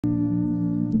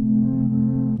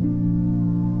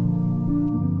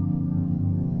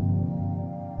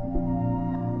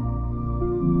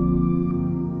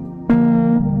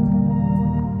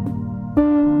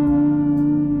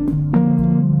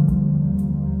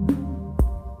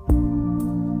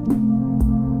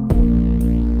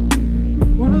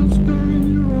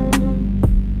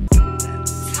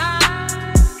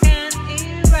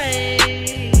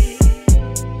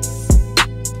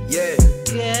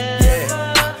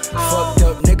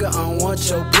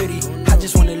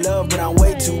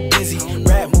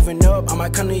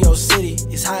might come to your city.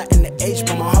 It's hot in the H,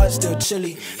 but my heart's still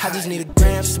chilly. I just need a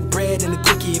gram, some bread, and a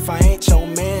quickie. If I ain't your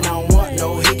man, I don't want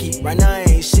no hickey. Right now I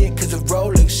ain't shit, cause the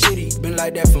road looks shitty. Been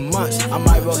like that for months, I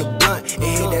might roll a blunt and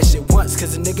hit that shit once,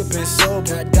 cause a nigga been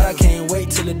sober. God, I can't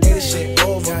wait till the day the shit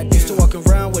over. Used to walk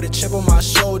around with a chip on my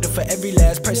shoulder. For every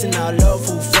last person I love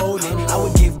who folded, I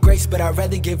would give grace, but I'd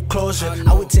rather give closure.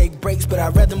 I would take breaks, but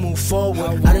I'd rather move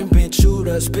forward. I done been chewed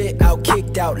up, spit out,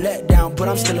 kicked out, let down, but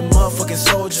I'm still a motherfucking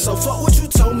soldier. So fuck what you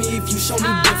told me if you show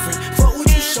me different. Fuck what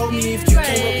you showed me if you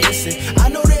came up missing. I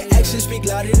know that actions speak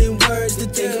louder than words. The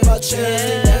thing about change,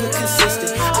 they never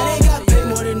consistent. I didn't got paid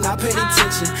more than I paid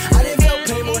attention. I didn't feel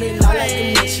pain more than I like to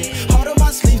mention. Hard on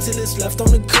my sleeve till it's left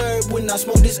on the curb. When I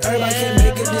smoke this herb, I can't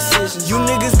make a decision. You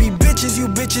niggas be bitches, you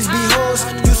bitches be hoes.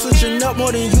 You switching up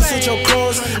more than you switch your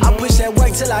clothes. I push that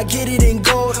work till I get it in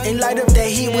gold, and light up that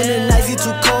heat when the nights get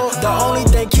too cold. The only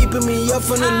thing keeping me up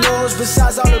from the nose,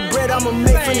 besides all the bread I'ma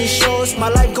make from these shows. My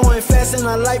life going fast and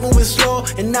I like moving slow,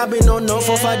 and I've been on no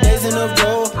for 5 days in a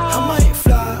row. I might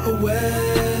fly away,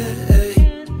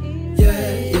 yeah,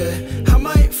 yeah. I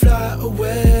might fly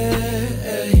away,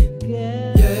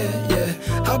 yeah, yeah.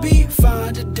 I'll be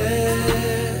fine today,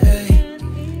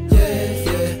 yeah,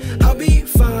 yeah. I'll be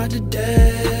fine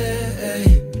today,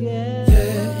 yeah,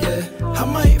 yeah. I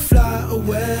might fly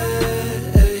away,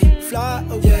 fly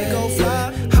away, go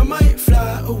fly. I might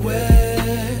fly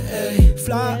away,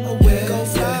 fly away, go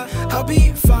fly. I'll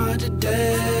be fine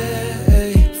today.